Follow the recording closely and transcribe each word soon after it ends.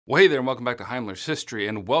Well, hey there, and welcome back to Heimler's History,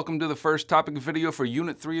 and welcome to the first topic video for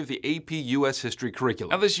Unit 3 of the AP U.S. History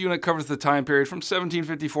curriculum. Now, this unit covers the time period from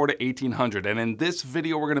 1754 to 1800, and in this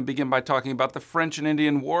video, we're going to begin by talking about the French and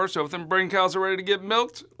Indian War, so if them brain cows are ready to get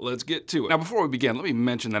milked, let's get to it. Now, before we begin, let me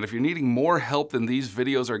mention that if you're needing more help than these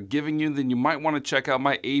videos are giving you, then you might want to check out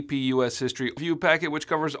my AP U.S. History View Packet, which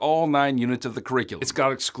covers all 9 units of the curriculum. It's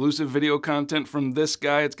got exclusive video content from this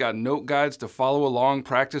guy, it's got note guides to follow along,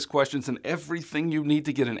 practice questions, and everything you need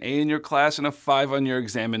to get an A in your class and a 5 on your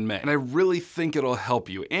exam in May. And I really think it'll help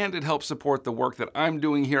you, and it helps support the work that I'm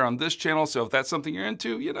doing here on this channel, so if that's something you're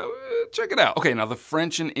into, check it out. Okay, now the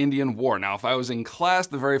French and Indian War. Now, if I was in class,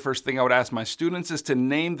 the very first thing I would ask my students is to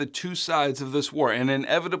name the 2 sides of this war, and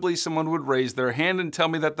inevitably someone would raise their hand and tell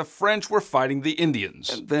me that the French were fighting the Indians.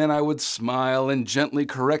 And then I would smile and gently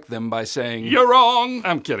correct them by saying, "You're wrong!"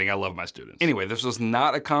 I'm kidding, I love my students. Anyway, this was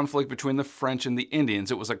not a conflict between the French and the Indians,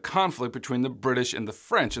 it was a conflict between the British and the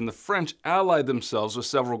French, and the French allied themselves with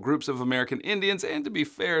several groups of American Indians, and to be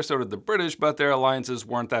fair, so did the British, but their alliances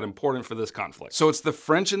weren't that important for this conflict. So it's the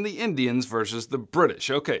French and the Indians versus the British.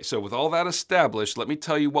 Okay, so with all that established, let me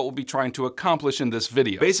tell you what we'll be trying to accomplish in this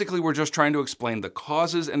video. Basically, we're just trying to explain the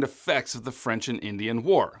causes and effects of the French and Indian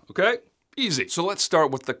War, okay? Easy. So let's start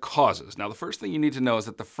with the causes. Now, the first thing you need to know is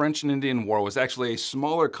that the French and Indian War was actually a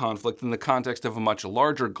smaller conflict in the context of a much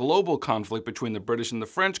larger global conflict between the British and the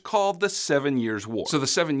French called the 7 Years' War. So the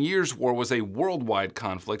 7 Years' War was a worldwide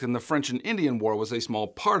conflict, and the French and Indian War was a small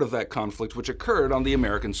part of that conflict which occurred on the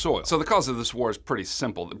American soil. So the cause of this war is pretty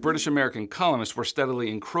simple. The British-American colonists were steadily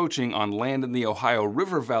encroaching on land in the Ohio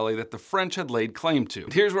River Valley that the French had laid claim to.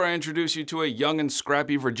 And here's where I introduce you to a young and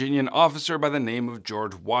scrappy Virginian officer by the name of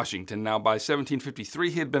George Washington. Now, by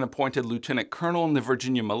 1753, he had been appointed lieutenant colonel in the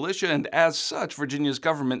Virginia militia, and as such, Virginia's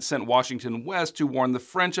government sent Washington west to warn the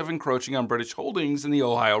French of encroaching on British holdings in the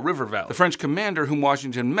Ohio River Valley. The French commander whom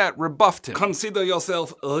Washington met rebuffed him. "Consider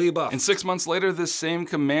yourself rebuffed." And 6 months later, this same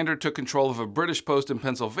commander took control of a British post in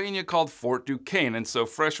Pennsylvania called Fort Duquesne, and so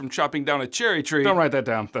fresh from chopping down a cherry tree— don't write that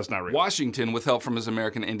down, that's not real— Washington, with help from his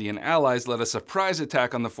American Indian allies, led a surprise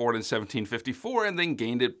attack on the fort in 1754 and then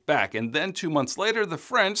gained it back. And then 2 months later, the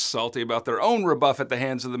French, salty about their own rebuff at the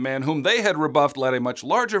hands of the man whom they had rebuffed, led a much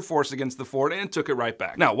larger force against the fort and took it right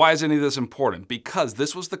back. Now, why is any of this important? Because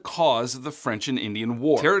this was the cause of the French and Indian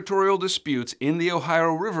War. Territorial disputes in the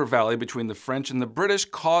Ohio River Valley between the French and the British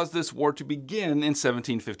caused this war to begin in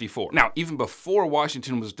 1754. Now, even before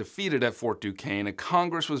Washington was defeated at Fort Duquesne, a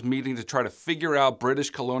Congress was meeting to try to figure out British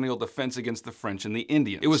colonial defense against the French and the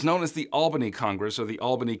Indians. It was known as the Albany Congress or the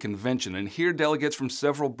Albany Convention, and here delegates from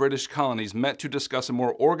several British colonies met to discuss a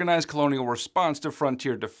more organized colonial response to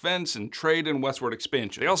frontier defense and trade and westward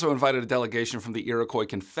expansion. They also invited a delegation from the Iroquois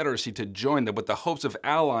Confederacy to join them with the hopes of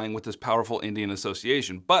allying with this powerful Indian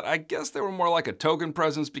association, but I guess they were more like a token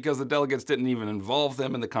presence because the delegates didn't even involve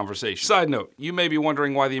them in the conversation. Side note, you may be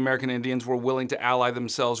wondering why the American Indians were willing to ally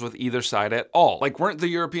themselves with either side at all. Like, weren't the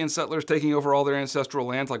European settlers taking over all their ancestral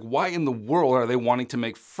lands? Like, why in the world are they wanting to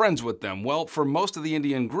make friends with them? Well, for most of the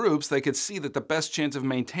Indian groups, they could see that the best chance of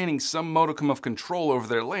maintaining some modicum of control over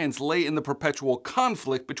their lands lay in the perpetual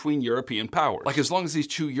conflict between European powers. Like, as long as these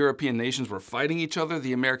 2 European nations were fighting each other,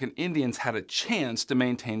 the American Indians had a chance to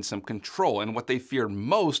maintain some control, and what they feared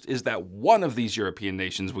most is that one of these European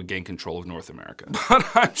nations would gain control of North America. But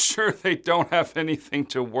I'm sure they don't have anything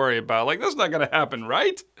to worry about. Like, that's not gonna happen,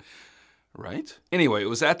 right? Right? Anyway, it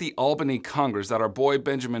was at the Albany Congress that our boy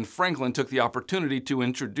Benjamin Franklin took the opportunity to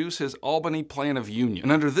introduce his Albany Plan of Union.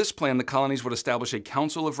 And under this plan, the colonies would establish a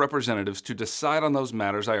council of representatives to decide on those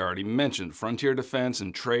matters I already mentioned: frontier defense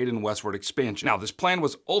and trade and westward expansion. Now, this plan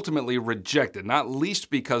was ultimately rejected, not least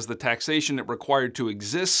because the taxation it required to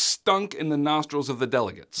exist stunk in the nostrils of the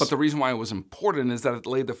delegates. But the reason why it was important is that it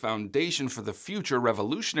laid the foundation for the future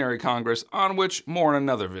Revolutionary Congress, on which more in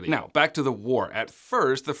another video. Now, back to the war. At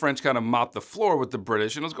first, the French kind of mopped the floor with the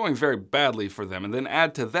British, and it was going very badly for them. And then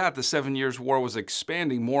add to that, the 7 Years' War was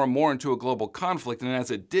expanding more and more into a global conflict, and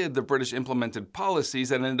as it did, the British implemented policies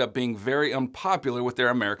that ended up being very unpopular with their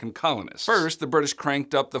American colonists. First, the British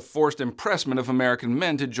cranked up the forced impressment of American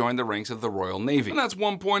men to join the ranks of the Royal Navy, and that's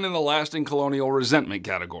one point in the lasting colonial resentment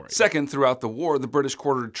category. Second, throughout the war, the British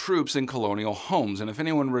quartered troops in colonial homes, and if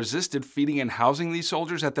anyone resisted feeding and housing these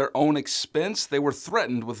soldiers at their own expense, they were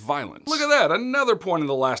threatened with violence. Look at that, another point in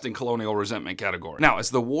the lasting colonial colonial resentment category. Now, as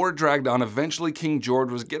the war dragged on, eventually King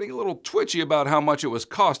George was getting a little twitchy about how much it was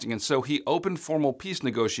costing, and so he opened formal peace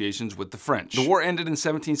negotiations with the French. The war ended in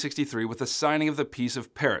 1763 with the signing of the Peace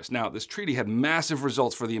of Paris. Now, this treaty had massive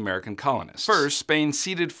results for the American colonists. First, Spain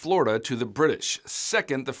ceded Florida to the British.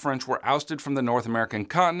 Second, the French were ousted from the North American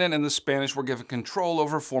continent, and the Spanish were given control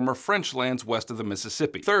over former French lands west of the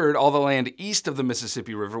Mississippi. Third, all the land east of the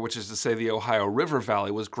Mississippi River, which is to say the Ohio River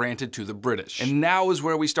Valley, was granted to the British. And now is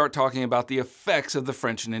where we start talking about the effects of the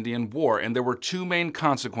French and Indian War, and there were two main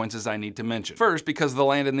consequences I need to mention. First, because the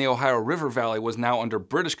land in the Ohio River Valley was now under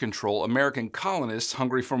British control, American colonists,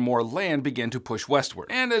 hungry for more land, began to push westward.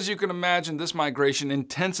 And as you can imagine, this migration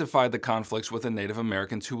intensified the conflicts with the Native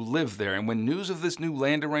Americans who lived there, and when news of this new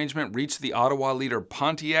land arrangement reached the Ottawa leader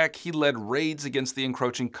Pontiac, he led raids against the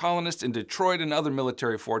encroaching colonists in Detroit and other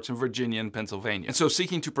military forts in Virginia and Pennsylvania. And so,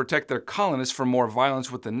 seeking to protect their colonists from more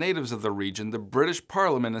violence with the natives of the region, the British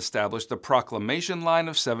Parliament established the Proclamation Line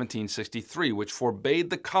of 1763, which forbade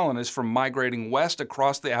the colonists from migrating west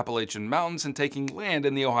across the Appalachian Mountains and taking land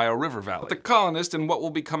in the Ohio River Valley. But the colonists, in what will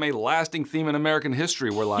become a lasting theme in American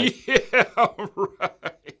history, were like, yeah,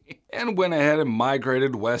 right, and went ahead and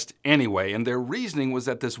migrated west anyway, and their reasoning was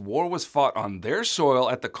that this war was fought on their soil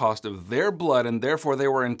at the cost of their blood, and therefore they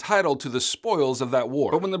were entitled to the spoils of that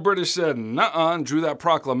war. But when the British said nuh-uh and drew that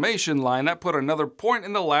proclamation line, that put another point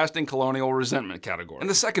in the lasting colonial resentment category. And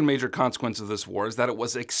the second major consequence of this war is that it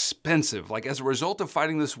was expensive. Like, as a result of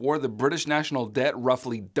fighting this war, the British national debt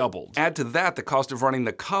roughly doubled. Add to that, the cost of running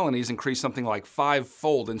the colonies increased something like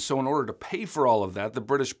five-fold, and so in order to pay for all of that, the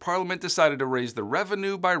British Parliament decided to raise the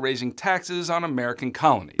revenue by raising taxes on American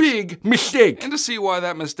colonies. Big mistake! And to see why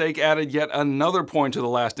that mistake added yet another point to the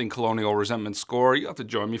lasting colonial resentment score, you have to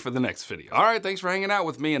join me for the next video. Alright, thanks for hanging out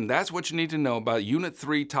with me, and that's what you need to know about Unit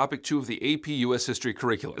 3, Topic 2 of the AP U.S. History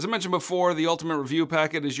curriculum. As I mentioned before, the Ultimate Review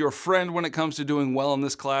Packet is your friend when it comes to doing well in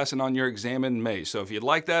this class and on your exam in May. So if you'd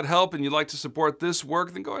like that help and you'd like to support this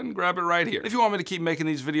work, then go ahead and grab it right here. If you want me to keep making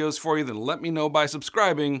these videos for you, then let me know by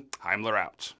subscribing. Heimler out.